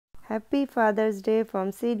Happy Father's Day from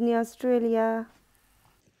Sydney, Australia.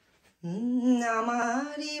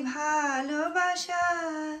 আমারি ভালোবাসা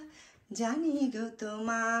জানি গো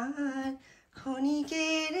তোমার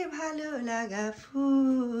ক্ষণিকের ভালো লাগা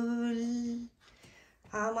ফুল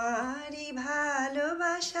আমারি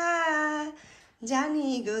ভালোবাসা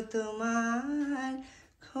জানি গো তোমার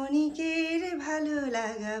ক্ষণিকের ভালো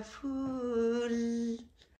লাগা ফুল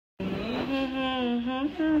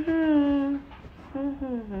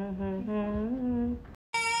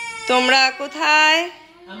তোমরা কোথায়?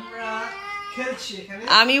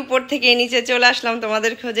 আমি উপর থেকে নিচে চলে আসলাম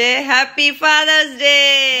তোমাদের খোঁজে। Happy father's day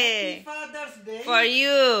for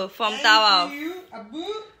you from তাওয়া।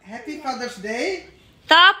 Happy father's day.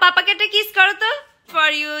 তা পাপাকে একটা কিস করো তো। For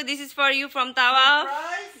you, this is for you from তাওয়া।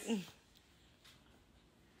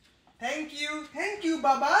 থ্যাংক ইউ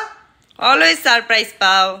বাবা। অলওয়েজ সারপ্রাইজ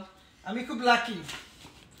পাও। আমি খুব লাকি।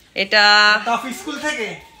 এটা অফিস স্কুল থেকে,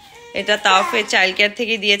 এটা তাওফের চাইল্ড কেয়ার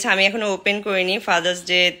থেকে দিয়েছে। আমি এখনো ওপেন করিনি। ফাদার্স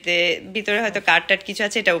ডে তে ভিতরে হয়তো কার্ড টার্ড কিছু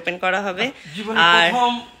আছে, এটা ওপেন করা হবে। আর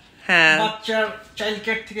হ্যাঁ, বাচ্চার চাইল্ড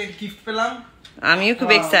কেয়ার থেকে গিফট পেলাম, আমিও খুব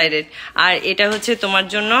এক্সাইটেড। আর এটা হচ্ছে তোমার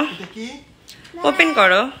জন্য। এটা কি? ওপেন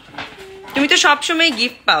করো। তুমি তো সবসময়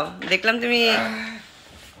গিফট পাও, দেখলাম তুমি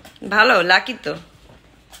ভালো লাকি তো।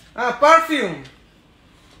 পারফিউম।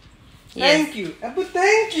 থ্যাংক ইউ আপু,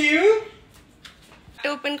 থ্যাংক ইউ।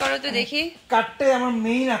 ওপেন করো তো দেখি। কার্ডটাই আমার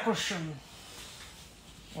মেইন আকর্ষণ।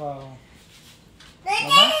 ওয়াও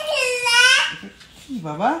কি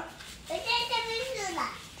বাবা,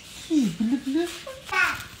 কি ব্লু ব্লু?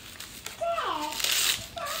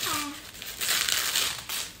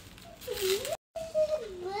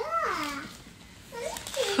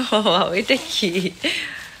 এটা কি?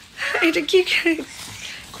 এটা কি?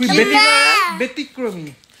 খুব ব্যতিক্রমী।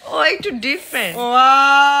 ও একটু different.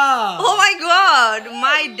 Wow, Oh my god,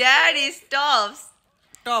 my dad is tops.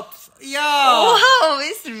 Tops. Yeah, Wow,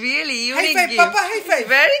 it's really unique five, gift. Papa, high five.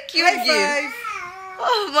 Very cute High gift. five.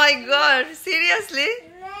 Oh my god, seriously?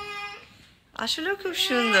 আসলে খুব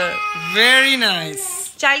সুন্দর। Very nice.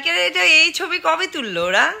 চাইল্ডকেয়ারে এটা এই ছবি কবে তুললো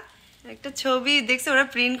ওরা? একটা ছবি দেখছে ওরা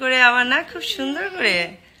প্রিন্ট করে, আবার না খুব সুন্দর করে,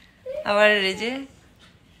 আবার এই যে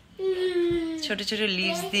ছোট ছোট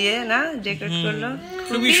লিভস দিয়ে না ডেকোরেট করলো,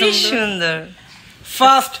 খুবই সুন্দর।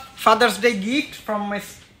 First father's day gift from my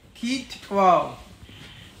kid. Wow.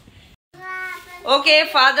 Okay,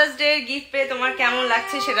 father's day gift পেয়ে তোমার কেমন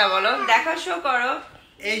লাগছে সেটা বলো, দেখা শো করো।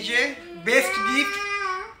 এই যে বেস্ট গিফট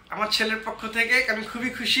আমার ছেলের পক্ষ থেকে, আমি খুবই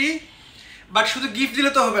খুশি। বাট শুধু গিফট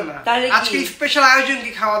দিলে তো হবে না, আজকে স্পেশাল আয়োজন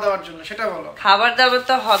কি খাওয়া দাওয়ার জন্য সেটা বলো। খাবার দাবার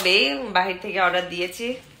তো হবে, বাহির থেকে অর্ডার দিয়েছি।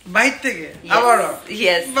 বাহির থেকে আবারও?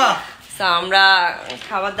 ইয়েস। বাহ। সো আমরা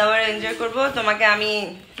খাবার দাবার এনজয় করব। তোমাকে আমি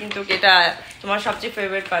কিন্তু এটা তোমার সবচেয়ে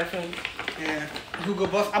ফেভারিট পারফিউম। হ্যাঁ, হুগো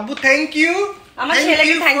বস। আব্বু থ্যাংক ইউ। আমার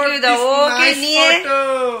ছেলেকে থ্যাংক ইউ দাও, ওকে নিয়ে।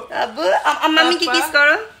 আব্বু আমি কি কিস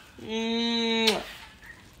করো।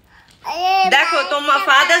 দেখো তোমার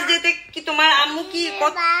ফাদার্স ডে তে কি তোমার আম্মু কি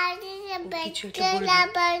কিছু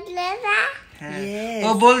ও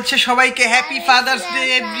বলছে সবাইকে happy father's day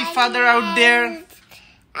every father out there.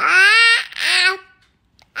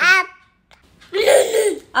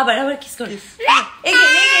 আবার কিস করো।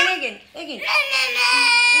 Again.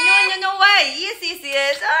 No, why? Yes.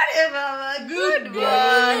 আরে বাবা, good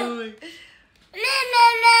boy. No.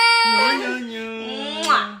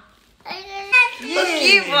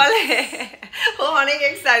 কি বলে, ও অনেক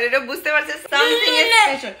এক্সাইটেড, বুঝতে পারছে something is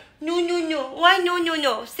special. No. Why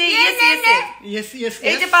no? Say yes.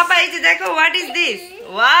 এই যে পাপা, এই যে দেখো, what is this?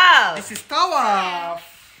 Wow. This is tawaf.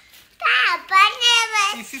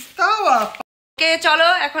 ওকে, চলো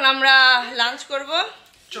এখন আমরা লাঞ্চ করব।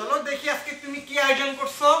 চলো দেখি আজকে তুমি কি আয়োজন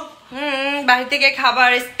করছো। বাহির থেকে খাবার,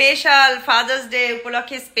 স্পেশাল ফাদার্স ডে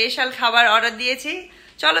উপলক্ষে স্পেশাল খাবার অর্ডার দিয়েছি।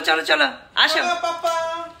 চলো আসো পাপা।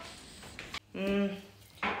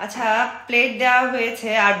 আচ্ছা, প্লেট দেওয়া হয়েছে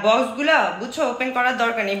আর বক্সগুলো বুঝছো ওপেন করার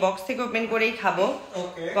দরকার নেই, বক্স থেকে ওপেন করেই খাবো।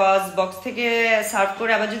 কজ বক্স থেকে সার্ভ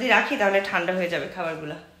করে আবার যদি রাখি তাহলে ঠান্ডা হয়ে যাবে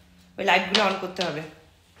খাবারগুলো। ওই লাইটগুলো অন করতে হবে।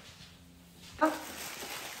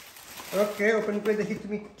 ওকে, ওপেন করে দেখি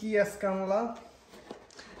তুমি কি আজকে আনলা।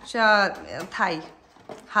 থাই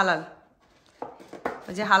হালাল,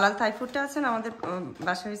 ওই যে হালাল থাই ফুডটা আছে না আমাদের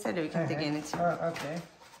বাসার সাইডে, ওইখান থেকে এনেছি।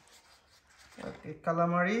 ওকে,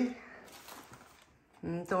 কালামারি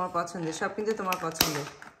তোমার পছন্দের সব, কিন্তু তোমার পছন্দের।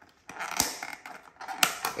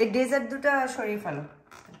 এই ডেজার্ট দুটো সরিয়ে ফেলো,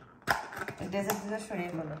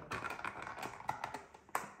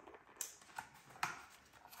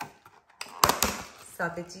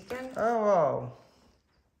 সাথে চিকেন। ওয়াও,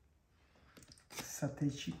 সাথে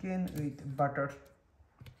chicken with butter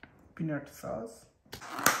peanut sauce.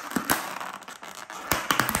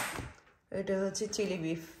 এটা হচ্ছে chilli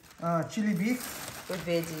beef chilli beef with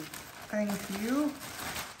veggie. Thank you.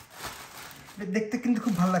 দেখতে কিন্তু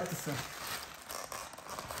খুব ভালো লাগতেছে,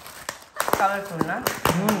 কালারফুল না?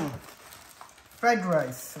 Fried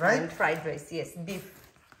rice, right? Fried rice, yes,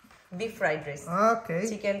 beef fried rice. ওকে।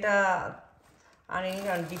 চিকেনটা আনিনি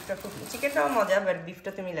কারণ বিফটা খুব, চিকেনটাও মজা বাট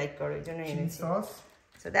বিফটা তুমি লাইক করো এই জন্য এনেছি। সস।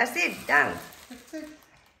 সো দ্যাটস ইট, ডান।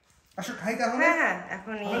 আসো খাই তাহলে। হ্যাঁ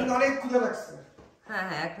এখনই, অনেক ক্ষুধা লাগছে। হ্যাঁ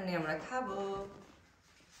এখনই আমরা খাবো।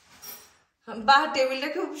 বাহ, টেবিলটা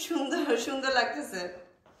খুব সুন্দর সুন্দর লাগতেছে।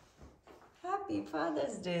 Happy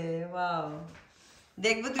father's day. ওয়াও,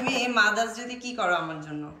 দেখবো তুমি এই মাদার্স ডে কি করো আমার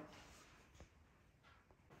জন্য।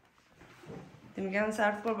 তুমি কেমন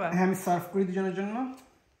সার্ভ করবা? হ্যাঁ, আমি সার্ভ করি দুজনের জন্য।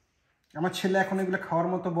 আমার ছেলে এখন এগুলো খাওয়ার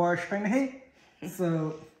মতো বয়স হয় নাই, সো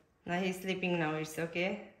না, হি স্লিপিং নাও, ইটস ওকে।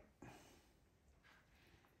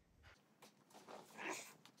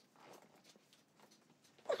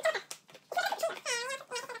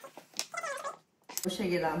 বসে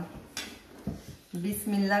গেলাম,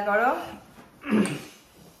 বিসমিল্লাহ করো।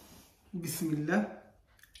 বিসমিল্লাহ।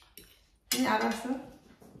 তুমি আর আসো,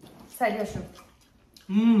 সাইডে আসো।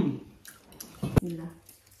 বিসমিল্লাহ।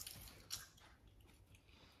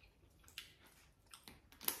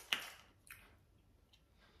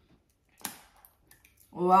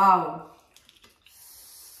 ওয়াও,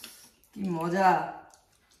 কি মজা।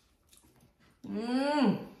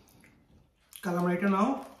 কালামারিটা নাও।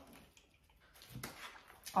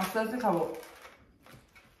 আস্তে আস্তে খাবো।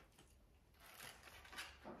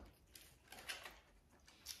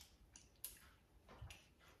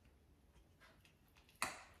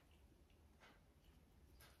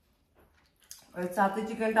 সাথে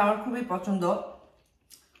চিকেনটা আমার খুবই পছন্দ।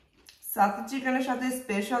 সাথে চিকেনের সাথে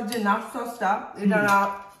স্পেশাল যে নাট সসটা, এটা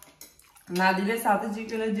না দিলে সাথে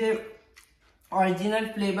চিকেনের যে অরিজিনাল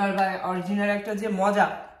ফ্লেভার বা অরিজিনাল একটা যে মজা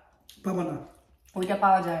পাবা না, ওইটা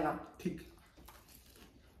পাওয়া যায় না। ঠিক।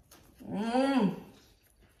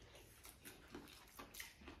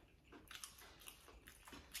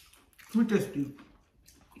 খুবই টেস্টি,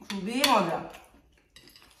 খুবই মজা।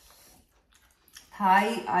 থাই,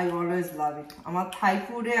 আই অলওয়েজ লাভ ইট। আমার থাই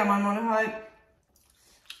ফুডে আমার মনে হয়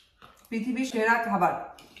পৃথিবীর সেরা খাবার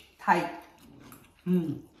থাই।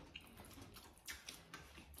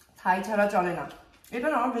 থাই ছাড়া চলে না। এটা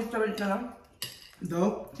না ভেজিটেবলটা না, দাও।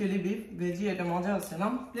 চিলি বিফ ভেজি, এটা মজা আছে না?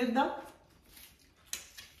 প্লেট দাও,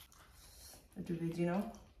 একটু veggie now.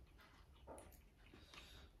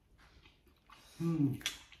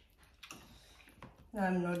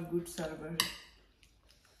 I'm not good server.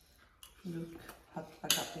 Look, হাত পা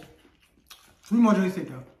কাঁপে। খুবই মজা হয়েছে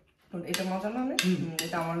এটা। এটা মজা না?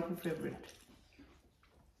 এটা আমার খুব favourite.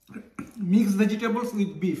 Mixed vegetables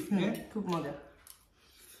with beef, খুব মজা।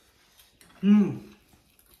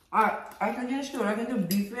 আর একটা জিনিস কি, ওরা কিন্তু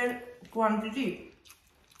বিফের কোয়ান্টিটি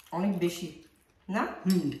অনেক বেশি না?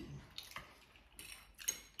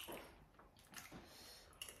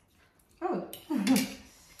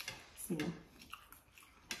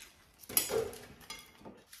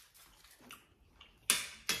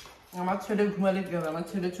 আমার ছেলে ঘুমালে কি হবে? আমার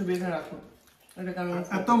ছেলে ছবি এখানে রাখো। এটা কেন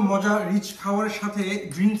এত মজা রিচ খাবারের সাথে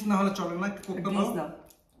ড্রিঙ্কস না হলে চলে না? একটু কোকটা দাও।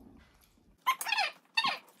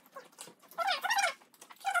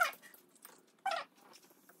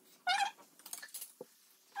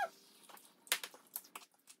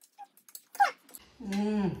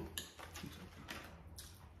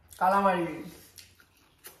 কালামারি।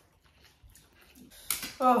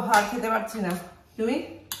 ও, আর খেতে পারছি না। তুমি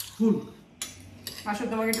ফুল আসো,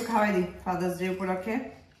 তোমাকে একটু খাওয়াই দিই ফাদার্স ডে উপলক্ষে।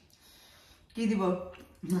 কি দিব?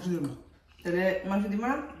 তাহলে মাংস দিব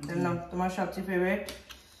না? তাহলে নাও তোমার সবচেয়ে favourite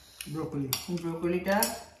broccoli. ব্রোকলিটা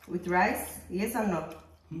with rice, yes R no?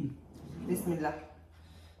 বিসমিল্লাহ,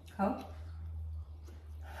 খাও।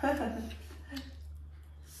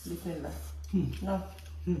 বিসমিল্লাহ, নাও।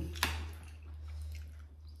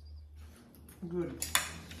 গুড।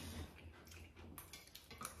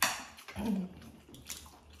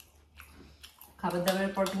 খাবার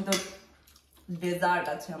দাবারের পর কিন্তু ডেজার্ট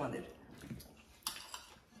আছে আমাদের।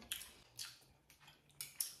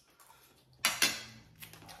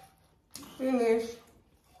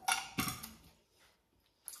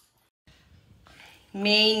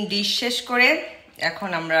 মেইন ডিশ শেষ করে এখন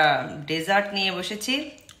আমরা ডেজার্ট নিয়ে বসেছি।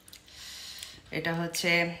 এটা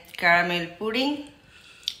হচ্ছে caramel pudding,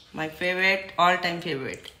 my favourite, all time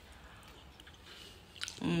favourite.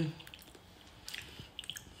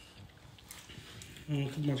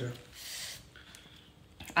 খুব মজা।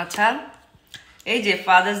 আচ্ছা, এই যে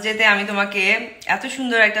ফাদার্স ডেতে আমি তোমাকে এত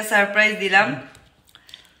সুন্দর একটা সারপ্রাইজ দিলাম,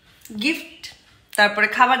 গিফট, তারপরে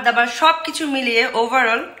খাবার দাবার সবকিছু মিলিয়ে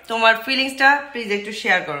ওভারঅল তোমার ফিলিংসটা প্লিজ একটু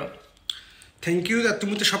শেয়ার করো। থ্যাংক ইউ,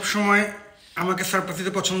 তুমি তো সবসময় আমাকে সারপ্রাইজ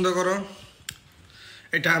দিতে পছন্দ করো।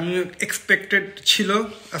 এটা আমি এক্সপেক্টেড ছিল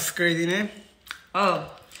আজকের এই দিনে। ও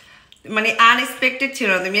মানে আনএক্সপেক্টেড ছিল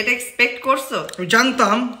না, তুমি এটা এক্সপেক্ট করছো? আমি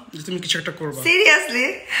জানতাম যে তুমি কিছু একটা করবে। সিরিয়াসলি?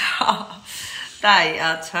 তাই?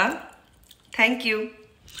 আচ্ছা, থ্যাংক ইউ।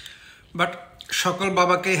 বাট সকল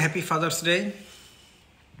বাবাকে হ্যাপি ফাদার্স ডে,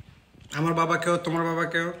 আমার বাবাকেও, তোমার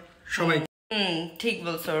বাবাকেও, সবাই। ঠিক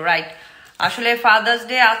বলছো, রাইট। আসলে ফাদার্স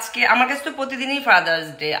ডে আজকে আমার কাছে তো প্রতিদিনই ফাদার্স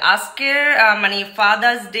ডে। আজকের মানে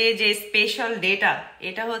ফাদার্স ডে যে স্পেশাল ডেটা,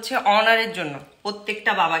 এটা হচ্ছে অনারের জন্য,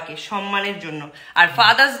 প্রত্যেকটা বাবাকে সম্মানের জন্য। আর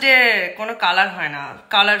ফাদার্স ডে কোনো কালার হয় না,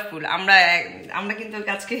 কালারফুল। আমরা কিন্তু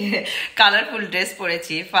আজকে কালারফুল ড্রেস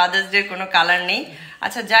পরেছি, ফাদার্স ডে কোনো কালার নেই।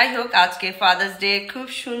 আচ্ছা যাই হোক, আজকে ফাদার্স ডে খুব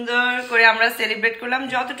সুন্দর করে আমরা সেলিব্রেট করলাম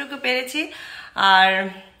যতটুকু পেরেছি। আর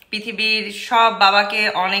পৃথিবীর সব বাবাকে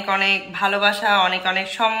অনেক অনেক ভালোবাসা, অনেক অনেক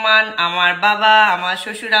সম্মান। আমার বাবা, আমার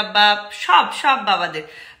শ্বশুর আব্বা, সব বাবাদের,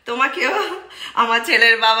 তোমাকেও আমার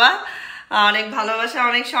ছেলের বাবা, অনেক ভালোবাসা,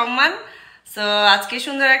 অনেক সম্মান। সো আজকে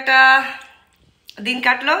সুন্দর একটা দিন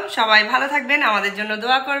কাটলো। সবাই ভালো থাকবেন, আমাদের জন্য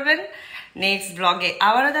দোয়া করবেন। নেক্সট ব্লগে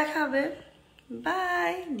আবারও দেখা হবে।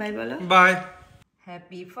 বাই বাই বলো। By.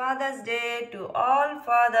 Happy father's day to all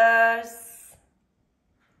father's.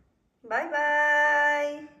 Bye bye.